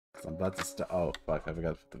I'm about to start. Oh, fuck. I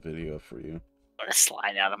forgot to put the video up for you. I'm gonna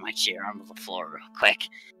slide out of my chair onto the floor real quick.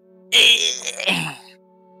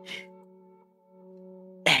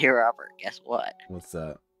 Hey, Robert, guess what? What's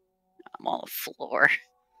that? I'm on the floor.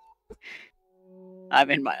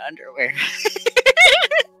 I'm in my underwear.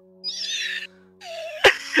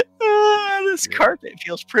 This carpet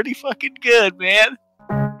feels pretty fucking good, man.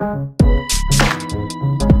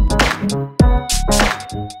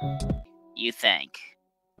 You think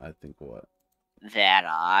I think what? that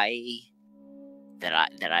I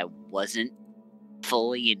wasn't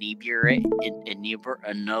fully inebriated?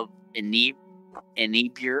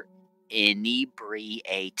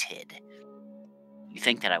 You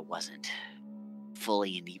think that I wasn't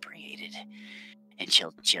fully inebriated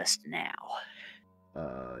until just now?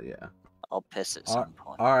 Yeah. I'll piss at some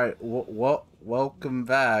point. All right. Welcome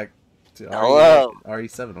back to Hello.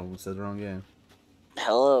 RE7. Almost said the wrong game.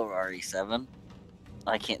 Hello, RE7.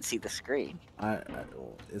 I can't see the screen.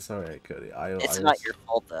 It's all right, Cody. It's not your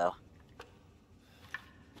fault, though.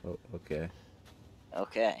 Oh, okay.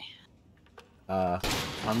 Okay.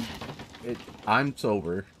 I'm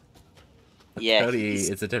sober. Yeah, Cody,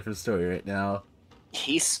 it's a different story right now.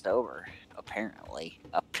 He's sober, apparently.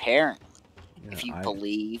 Yeah, If you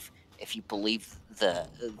believe the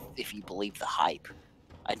hype.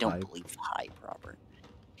 I don't believe the hype, Robert.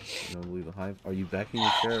 You don't believe the hype? Are you back in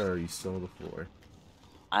your chair or are you still on the floor?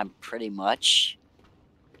 I'm pretty much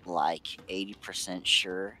like 80%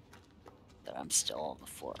 sure that I'm still on the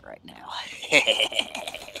floor right now.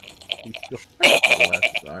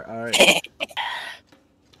 Alright.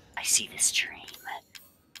 I see the stream.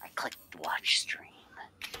 I click watch stream.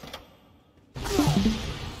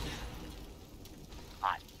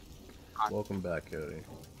 Welcome back, Cody.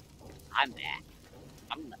 I'm back.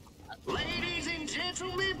 Ladies and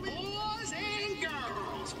gentlemen, boys and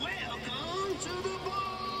girls, welcome to the bonfire.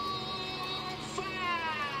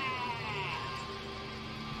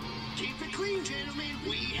 Keep it clean, gentlemen.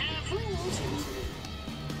 We have rules.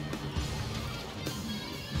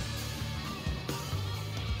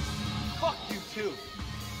 Fuck you too.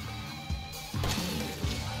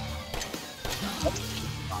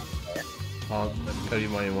 Cody, you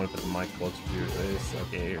might even want to put the mic close to your face.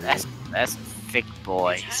 Okay, here. That's thick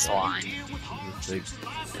boy slime. Big,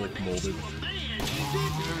 slick molded.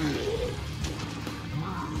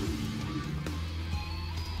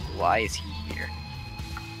 Why is he here?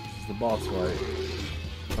 This is the boss fight.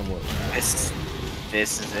 Somewhat. This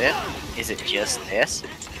is it? Is it just this?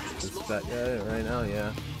 Yeah, right now,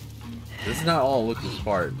 yeah. This is not all Lucas'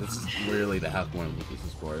 part. This is literally the half one of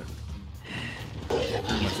Lucas' part.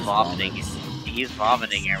 He's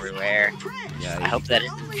vomiting everywhere. Yeah, I hope that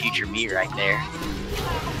isn't future me right there.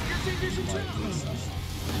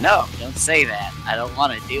 No, don't say that. I don't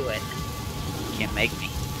want to do it. You can't make me.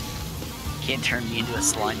 You can't turn me into a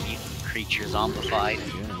slime mutant creature zombified.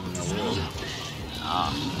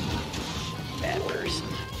 Bad person.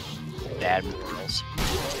 Bad morals.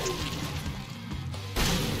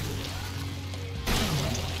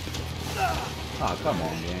 Oh, come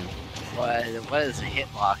on, game. What is the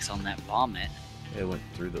hitbox on that vomit? It went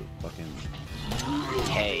through the fucking...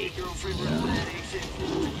 Hay. Yeah.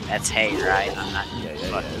 That's hay, right? I'm not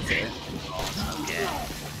fucking hay.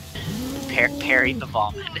 Okay. Parry the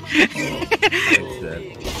vomit.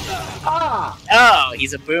 Oh,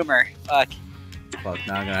 he's a boomer. Fuck. Fuck,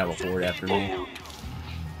 now I'm gonna have a horde after me.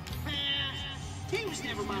 He was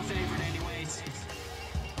never my favorite anyways.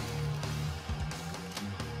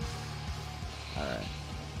 Alright.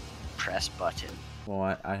 Press button.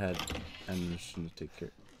 Well, I had ammunition to take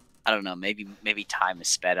care. I don't know. Maybe time is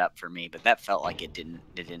sped up for me, but that felt like it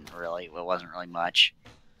wasn't really much.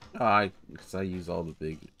 Oh, because I use all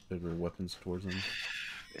the bigger weapons towards him.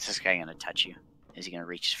 Is this guy gonna touch you? Is he gonna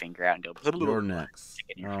reach his finger out and go? You're next.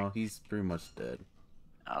 No, he's pretty much dead.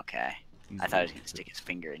 Okay. I thought he was gonna stick his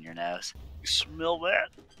finger in your nose. You smell that?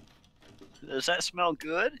 Does that smell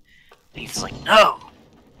good? And he's like, no,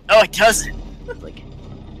 it doesn't. Like,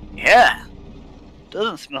 yeah,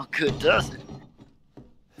 doesn't smell good, does it?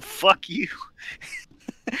 Fuck you.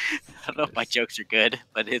 I don't know if my jokes are good,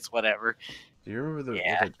 but it's whatever. Do you remember the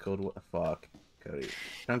code? What the fuck, Cody?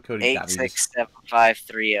 Cody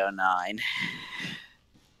 8675309.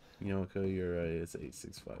 You know, Cody, you're right. It's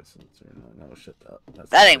 865. No, shut up.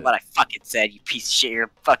 That ain't what I fucking said. You piece of shit.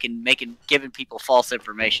 You're fucking giving people false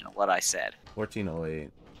information of what I said.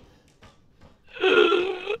 1408.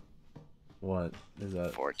 What is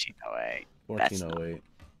that? 1408. 1408.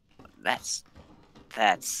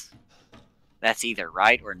 That's either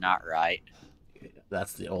right or not right.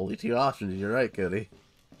 That's the only two options. You're right, Cody.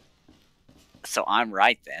 So I'm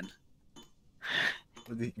right then.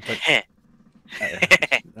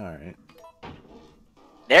 Alright.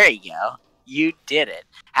 There you go. You did it.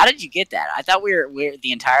 How did you get that? I thought we were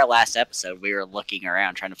the entire last episode we were looking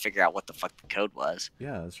around trying to figure out what the fuck the code was.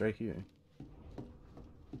 Yeah, it's right here.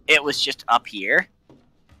 It was just up here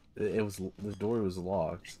It was the door was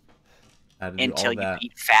locked. I had to do until all you that,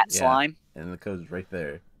 beat Fat Yeah. Slime. and the code's right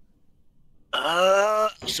there.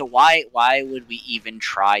 So why would we even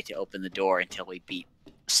try to open the door until we beat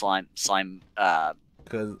slime?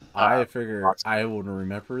 Because I figure I will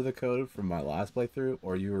remember the code from my last playthrough,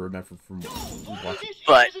 or you will remember from watching.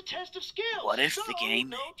 But This is a test of skills. what if So, the game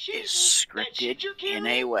no is cheating. That scripted shit you're in a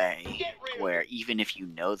carrying, way get rid of where it. even if you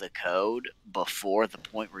know the code before the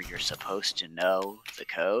point where you're supposed to know the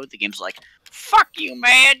code, the game's like, "Fuck you,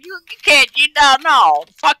 man! You can't. You don't know.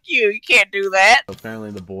 Fuck you! You can't do that."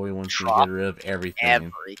 Apparently, the boy wants to Drop get rid of everything.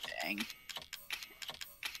 Everything.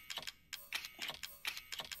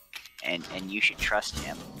 And you should trust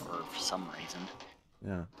him for some reason.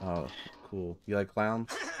 Yeah. Oh, cool. You like clowns?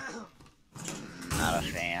 Not a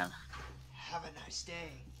fan. Have a nice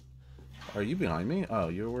day. Are you behind me? Oh,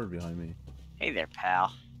 you were behind me. Hey there,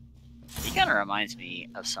 pal. He kind of reminds me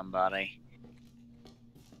of somebody.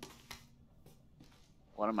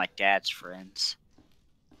 One of my dad's friends.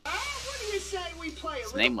 What do you say we play a His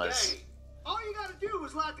little name was- game? All you gotta do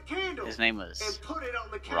is light the candle His name was and put it on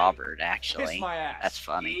the cake. Robert, actually. Kiss my ass. That's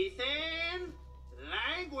funny. Ethan,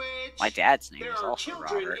 language. My dad's name There is are also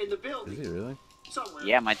children Robert. in the Is building. he really? Somewhere.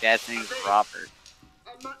 Yeah, my dad's name is Robert.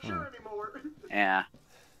 I'm not sure anymore. Yeah.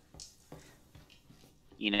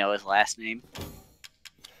 You know his last name?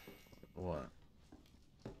 What?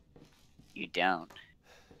 You don't.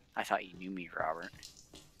 I thought you knew me, Robert.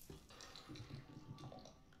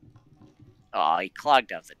 Oh, he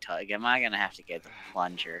clogged up the tug. Am I gonna have to get the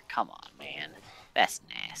plunger? Come on, man. That's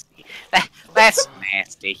nasty. That's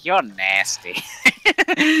nasty. You're nasty.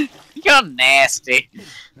 You're nasty.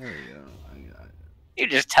 There we go. You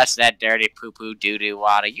just touched that dirty poo-poo doo-doo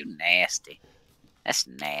water. You nasty. That's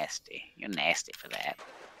nasty. You're nasty for that.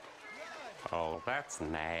 Oh, that's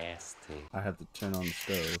nasty. I had to turn on the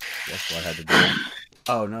stove. That's what I had to do.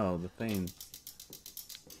 Oh no, the thing.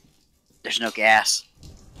 There's no gas.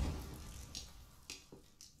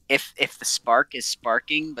 If the spark is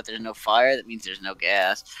sparking, but there's no fire, that means there's no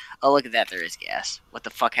gas. Oh, look at that, there is gas. What the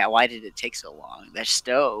fuck? Why did it take so long? That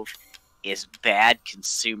stove is bad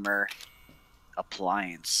consumer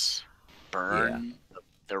appliance. Burn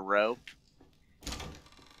the rope.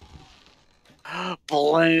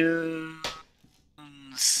 Balloons.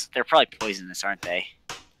 They're probably poisonous, aren't they?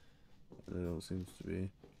 It seems to be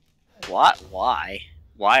What? Why?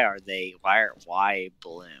 Why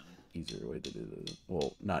balloon? easier way to do this.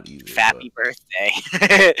 Well, not easier. Happy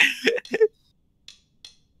birthday.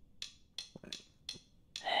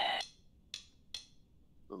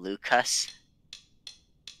 Lucas.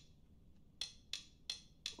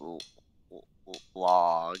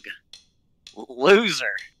 Log.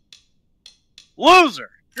 Loser. Loser.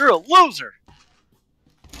 You're a loser.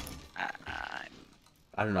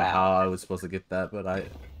 I don't know Wow. how I was supposed to get that, but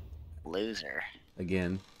Loser.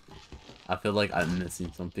 again, I feel like I'm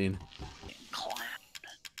missing something. Clown.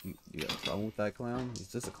 You got a problem with that clown?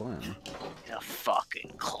 He's just a clown. He's a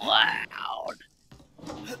fucking clown.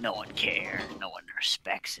 No one cares. No one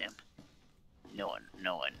respects him. No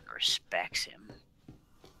one respects him.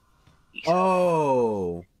 He's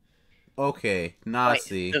Oh, okay. Now I Wait,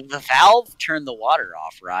 see. the valve turned the water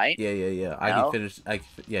off, right? Yeah. I No? can finish.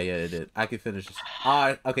 Yeah, it did. I can finish.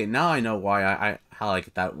 Okay. Now I know why how I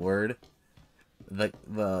get that word.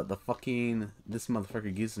 The fucking this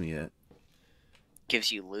motherfucker gives me it.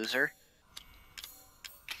 Gives you loser.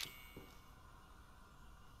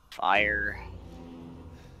 Fire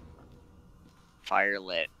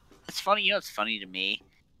lit. It's funny, you know what's funny to me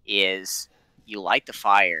is you light the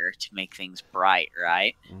fire to make things bright,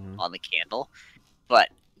 right? Mhm. On the candle. But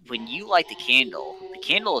when you light the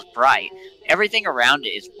candle is bright. Everything around it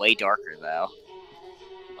is way darker though.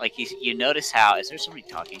 Like you notice how is there somebody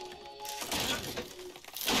talking?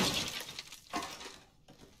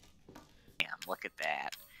 Damn, look at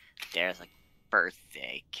that. There's a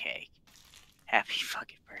birthday cake. Happy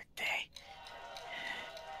fucking birthday.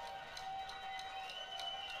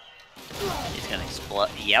 It's gonna explode.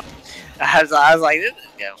 Yep. I was like, this is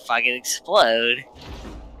gonna fucking explode.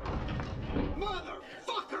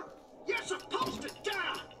 Motherfucker! You're supposed to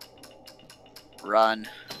die! Run.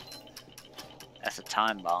 That's a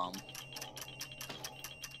time bomb.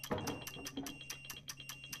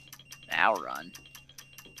 Now run.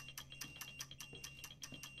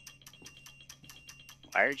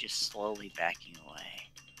 Why are you just slowly backing away?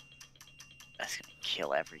 That's gonna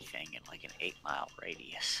kill everything in like an 8-mile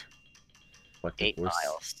radius. What, 8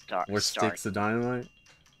 miles. We're sticks of dynamite?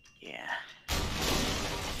 Yeah.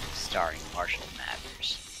 Starring Marshall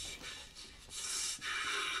Mathers.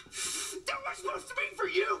 That was supposed to be for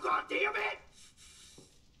you, goddammit!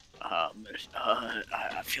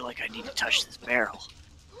 I feel like I need to touch this barrel.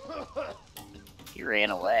 He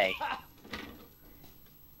ran away.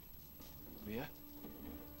 Mia?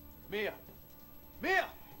 Mia! Mia!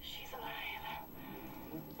 She's alive.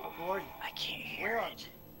 Who are you? I can't hear it.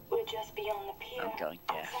 We're just beyond the pier. I'm going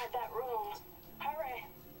deaf. Outside that room. Hurry.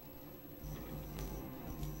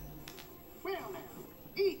 Well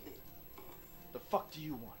now, Ethan. The fuck do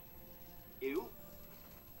you want? You?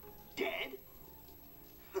 Dead?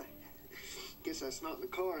 Guess that's not in the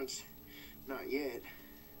cards. Not yet.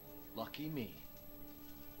 Lucky me.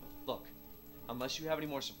 Look, unless you have any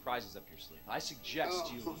more surprises up your sleeve, I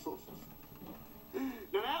suggest you...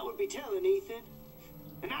 Now that would be telling, Ethan.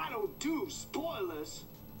 And I don't do spoilers.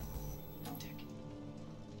 Dick.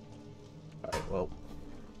 Alright, well,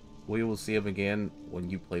 we will see him again when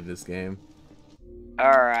you play this game.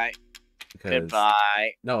 Alright. Because...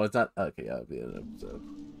 Goodbye. No, it's not. Okay, yeah, it'll be an episode.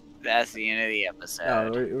 That's the end of the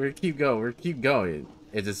episode. No, we're keep going. We're keep going.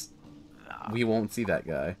 It just we won't see that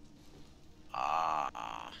guy.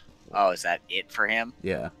 Oh, is that it for him?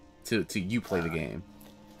 Yeah, to you play the game.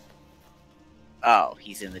 Oh,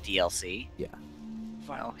 he's in the DLC? Yeah.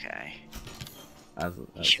 Fine. Okay. He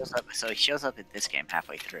He shows up. So he shows up in this game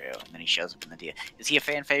halfway through, and then he shows up in the DLC. Is he a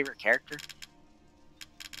fan favorite character?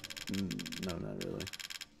 No, not really.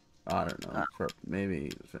 I don't know. Maybe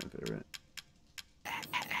he's a fan favorite.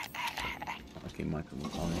 Okay, Michael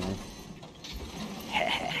McConaughey.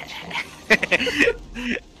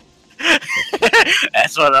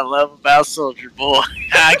 That's what I love about Soldier Boy.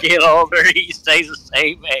 I get older, he stays the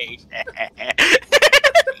same age. That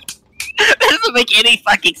doesn't make any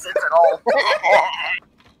fucking sense at all.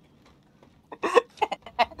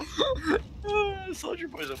 Soldier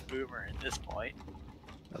Boy's a boomer at this point.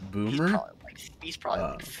 A boomer? He's probably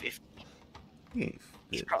like 50. He ain't 50.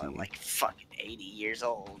 He's probably like fucking 80 years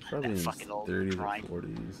old. Probably in That his fucking old 30s prime. or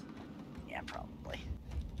 40s. Yeah, probably.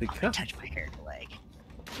 They I'm gonna cut. touch my hair and leg.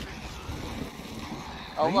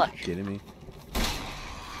 Are Oh you look, kidding me?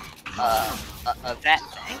 that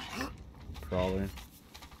thing. Crawler.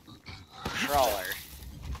 Crawler.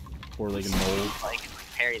 Four-legged mold. Like,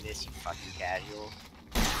 parry this, you fucking casual.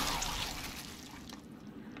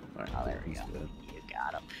 Alright, Oh, there we he's go. dead. You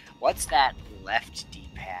got him. What's that left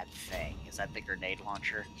D-pad thing? Is that the grenade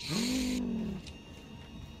launcher?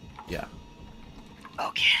 Yeah.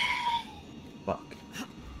 Okay. Fuck.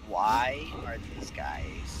 Why are these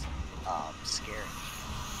guys, scary?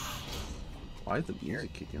 Why is the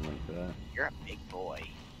music kicking like that? You're a big boy.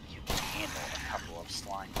 You can handle a couple of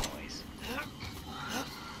slime boys.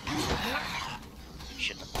 You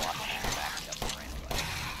shouldn't have blocked me and backed up and ran away.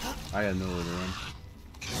 I had nowhere to run.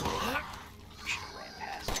 You should have ran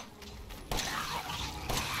past me.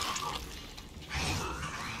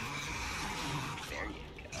 There you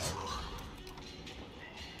go.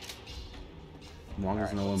 As long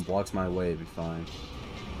as no one blocks my way, it'll be fine.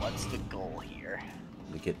 What's the goal here?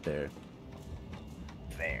 To get there.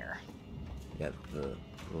 There. Yeah, the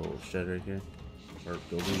little shed right here. Or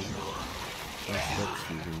building. Oh,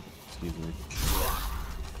 excuse me. Excuse me.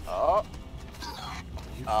 Oh!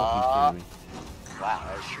 You fucking kidding me? Wow,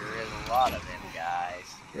 there sure is a lot of them guys.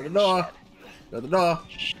 Shut the door! Shut the door!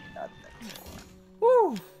 Shut the door.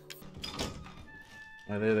 Woo!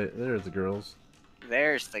 Oh, there's the girls.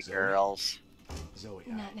 There's the girls. Zoe,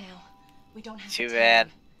 Not now. We don't have Too the bad.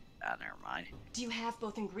 time. Oh, never mind. Do you have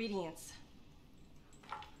both ingredients?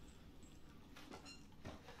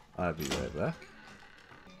 I'll be right back.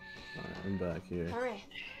 Alright, I'm back here. Hurry,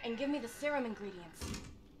 and give me the serum ingredients.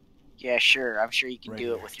 Yeah, sure. I'm sure you can Right do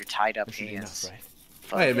here. it with your tied up That should be hands. enough, right?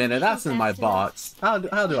 Fuck. Wait a minute, that's in my box. How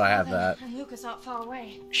do I have that? And Lucas aren't far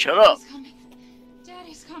away. Shut up! He's coming.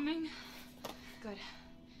 Daddy's coming. Good.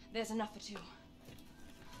 There's enough for two.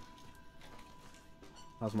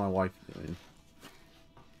 How's my wife doing?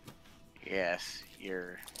 Yes,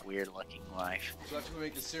 your weird-looking wife So after we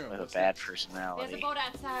make the serum, with a what's bad next? There's a personality. boat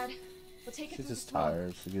outside. We'll take it She's through just the swamp.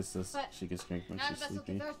 tired. She gets this. But She gets drink when None she's of us will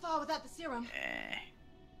sleepy. get very far without the serum. Eh.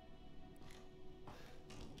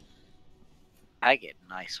 I get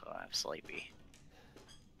nice when I'm sleepy.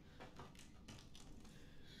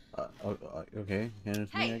 Okay, hand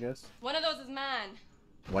it to me, Hey. I guess. One of those is mine.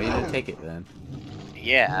 Why you didn't take it then?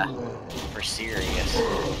 Yeah, for serious.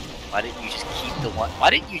 Why didn't you just keep the one? Why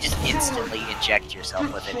didn't you just instantly inject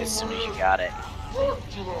yourself with it as soon as you got it? What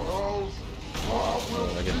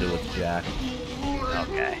I can do with Jack.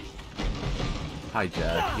 Okay. Hi,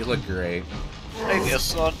 Jack. You look great. Hey there,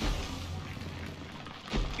 son.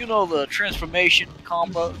 You know the transformation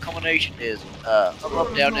combination is up,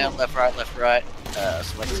 down, down, left, right,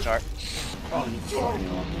 select start. You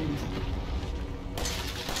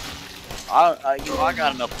know, I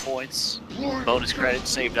got enough points, bonus credits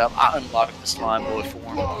saved up. I unlocked the slime boy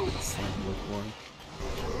form.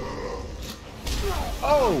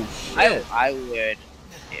 Oh shit! I would,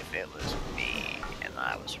 if it was me and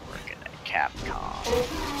I was working at Capcom,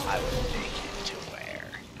 I would make it to where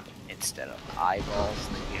instead of eyeballs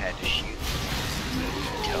that you had to shoot,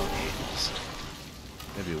 toenails.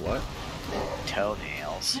 Maybe what?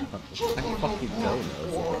 Toenails. Fucking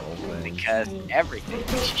toenails. Because everything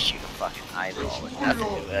makes you shoot a fucking eyeball with nothing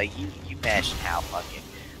to it. Like, you imagine how fucking,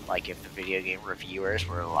 like, if the video game reviewers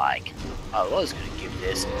were like, oh, I was gonna give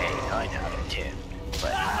this a 9 out of 10,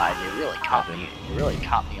 but it really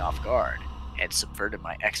caught me off guard and subverted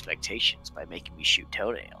my expectations by making me shoot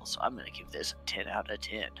toenails. So I'm gonna give this a 10 out of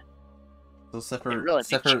 10. So separate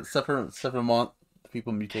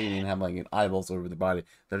people mutating and have like eyeballs over their body,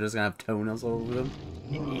 they're just gonna have toenails all over them?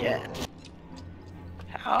 Yeah.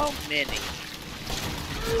 How many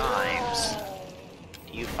times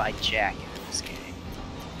do you fight Jack in this game?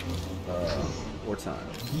 4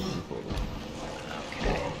 times.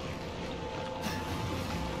 Okay.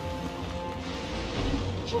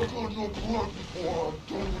 Check on your blood before I'm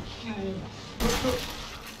done with you.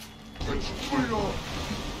 It's clear.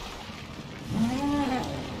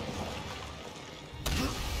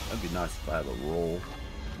 That'd be nice if I had a roll.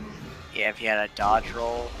 Yeah, if you had a dodge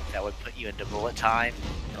roll, that would put you into bullet time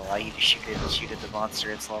and allow you to shoot at the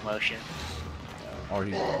monster in slow motion.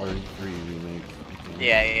 RE3 remake.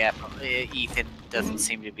 Yeah. Ethan doesn't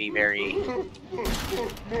seem to be very...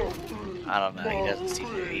 I don't know, he doesn't seem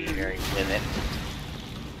to be very with it.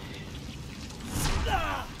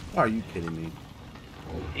 Are you kidding me?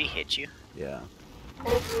 Did he hit you? Yeah.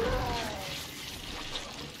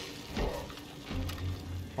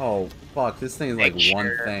 Oh, fuck, this thing is like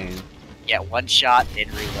one thing. Yeah, one shot, then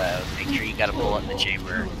reload. Make sure you got a bullet in the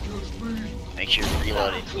chamber. Make sure to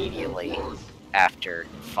reload immediately after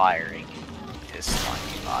firing his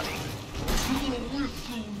slimy body.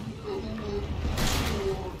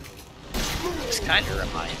 This kind of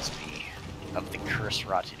reminds me of the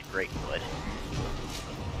curse-rotted Greatwood.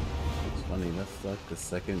 It's funny, that's like the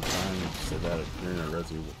second time you said that during a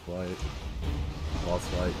Resident Evil fight. Boss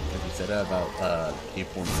fight. Like you said that about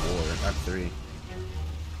P4 Act 3.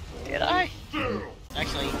 Did I?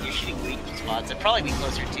 Actually, you're shooting weak spots. I'd probably be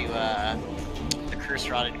closer to the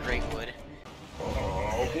curse-rotted Greatwood.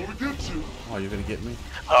 I'm gonna get you. Oh, you're gonna get me?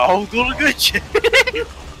 Oh, I'm gonna get you!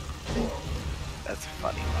 That's a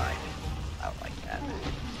funny line. I like that.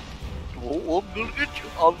 Oh, I'm gonna get you.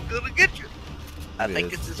 I'm gonna get you. I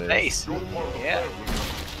think it's his face. Yeah.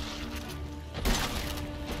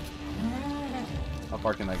 How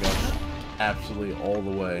far can I go? Absolutely all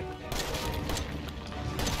the way.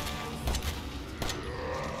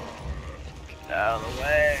 Get out of the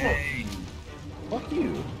way. Fuck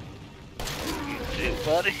you. You too,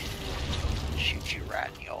 buddy. Shoot you right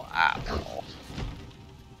in your eyeball.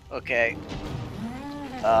 Okay.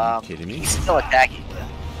 Kidding me? He's still attacking.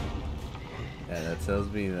 Yeah, that tells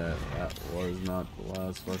me that that was not the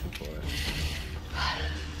last fucking play.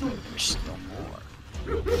 There's still more.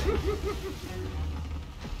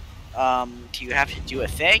 Do you have to do a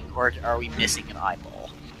thing, or are we missing an eyeball?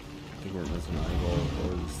 I think we're missing an eyeball,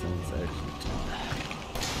 or this thing's actually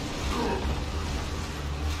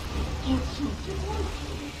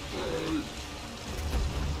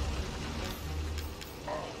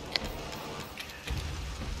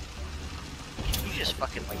Can you just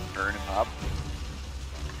fucking, like, burn him up?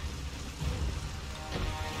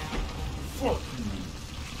 Fuck you.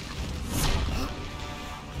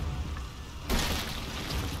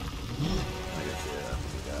 I guess, yeah,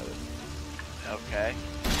 we got it. Okay.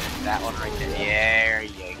 That one right there. There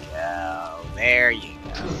you go. There you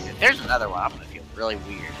go. If there's another one, I'm gonna feel really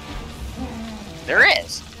weird. There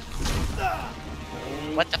is!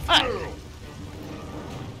 What the fuck?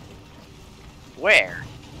 Where?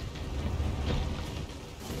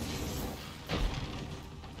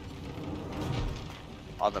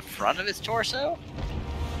 On the front of his torso?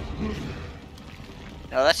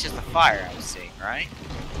 No, that's just the fire I was seeing, right?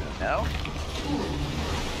 No?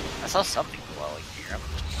 I saw something glowing here.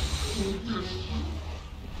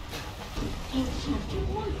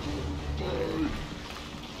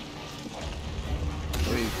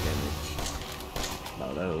 Wave damage. No,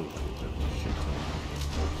 that'll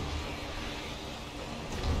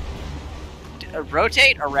shit.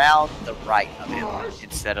 Rotate around the right of him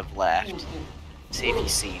instead of left. See if you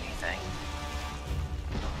see anything.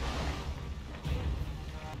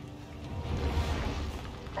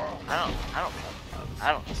 I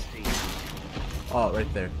don't see. Oh,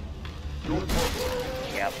 right there.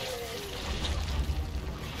 Yep.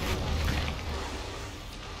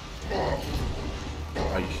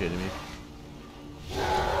 Are you shitting me?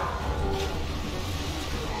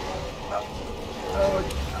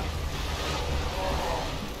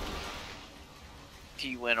 Do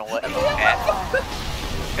you win away?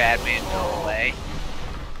 Bad man go away.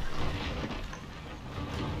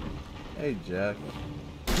 Hey, Jack.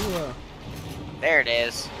 There it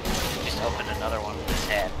is. Just opened another one with his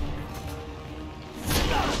head.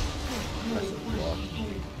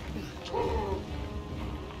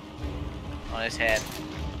 On his head.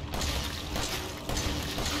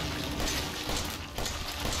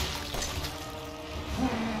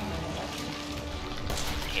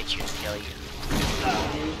 Hit you and kill you.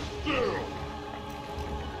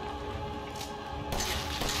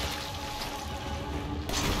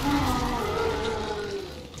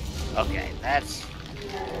 Okay, that's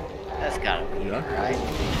gotta be it, right?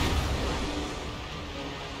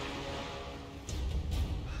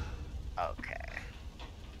 Okay.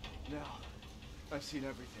 Now, I've seen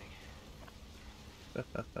everything.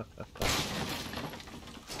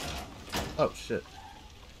 Oh, shit.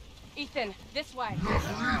 Ethan, this way.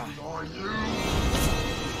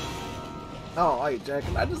 Oh, alright, Jack,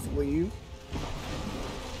 can I just leave?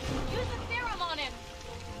 Use the serum on him.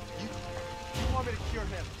 You want me to cure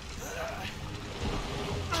him?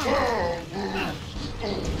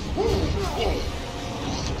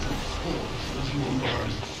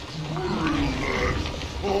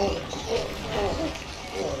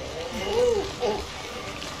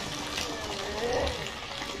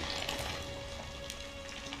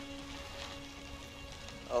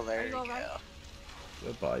 Oh, there you go. Right?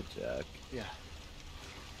 Goodbye, Jack. Yeah.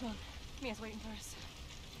 Look, Mia's waiting for us.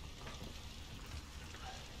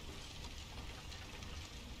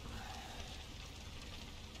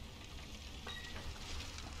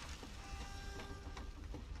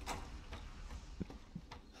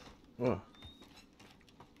 Oh.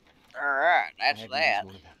 Alright, that's Agnes is that.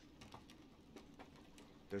 one of them.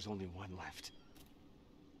 There's only one left.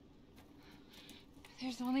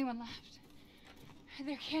 There's only one left.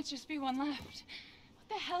 There can't just be one left. What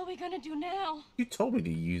the hell are we gonna do now? You told me to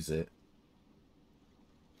use it.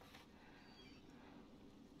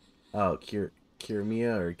 Oh, cure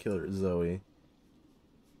Mia or kill Zoe?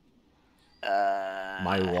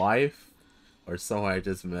 My wife? Or someone I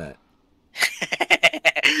just met?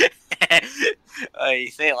 Oh, you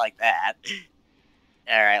say it like that.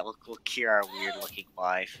 Alright, we'll cure our weird looking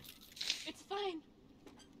wife. It's fine.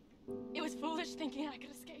 It was foolish thinking I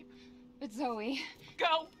could escape. But Zoe...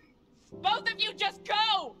 Go! Both of you just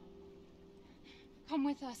go! Come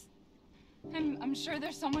with us. I'm sure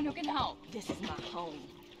there's someone who can help. This is my home.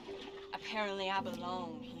 Apparently I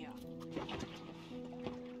belong here.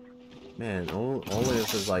 Man, only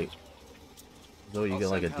if it's like... Zoe, you get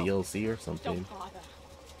like a DLC or something. Don't bother.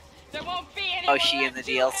 There won't be anyone Oh, is she in the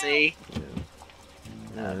DLC?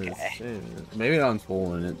 Yeah, Okay. Maybe I'm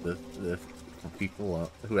spoiling it the people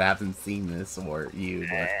who haven't seen this or you,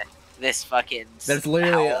 but This fucking there's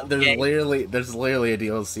literally a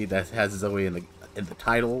DLC that has Zoe in the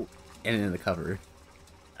title and in the cover.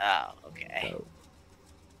 Oh, okay.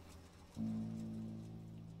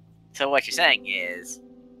 So what you're saying is,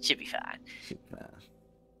 should be fine.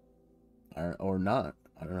 Or not.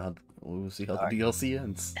 I don't know. We'll see how the DLC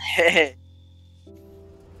ends.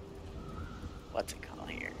 What's it called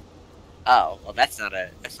here? Oh, well, that's not a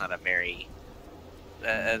very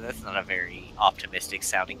optimistic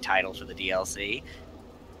sounding title for the DLC.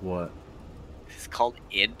 What? It's called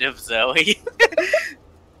End of Zoe.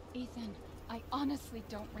 Ethan, I honestly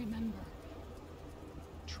don't remember.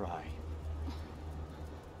 Try.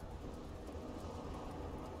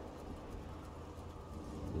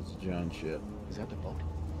 This is John ship. Is that the boat?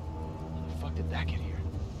 How the fuck did that get here?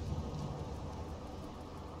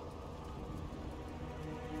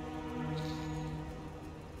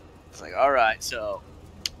 It's like, alright, so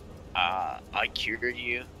I cured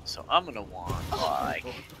you, so I'm gonna want like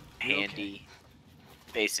handy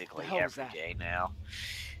basically every day now.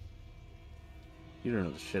 You don't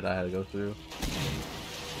know the shit I had to go through.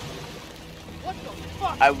 What the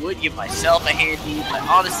fuck? I would give myself a handy, but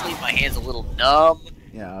honestly my hand's a little numb.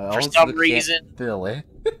 Yeah, for some reason. Feel it.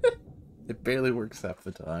 It barely works half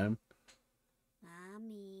the time.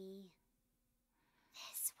 Mommy.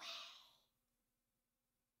 This way.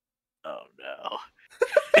 Oh no.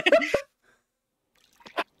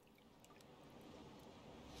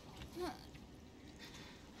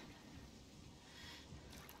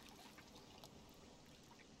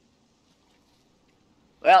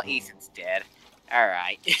 Well, Ethan's dead.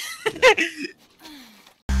 Alright.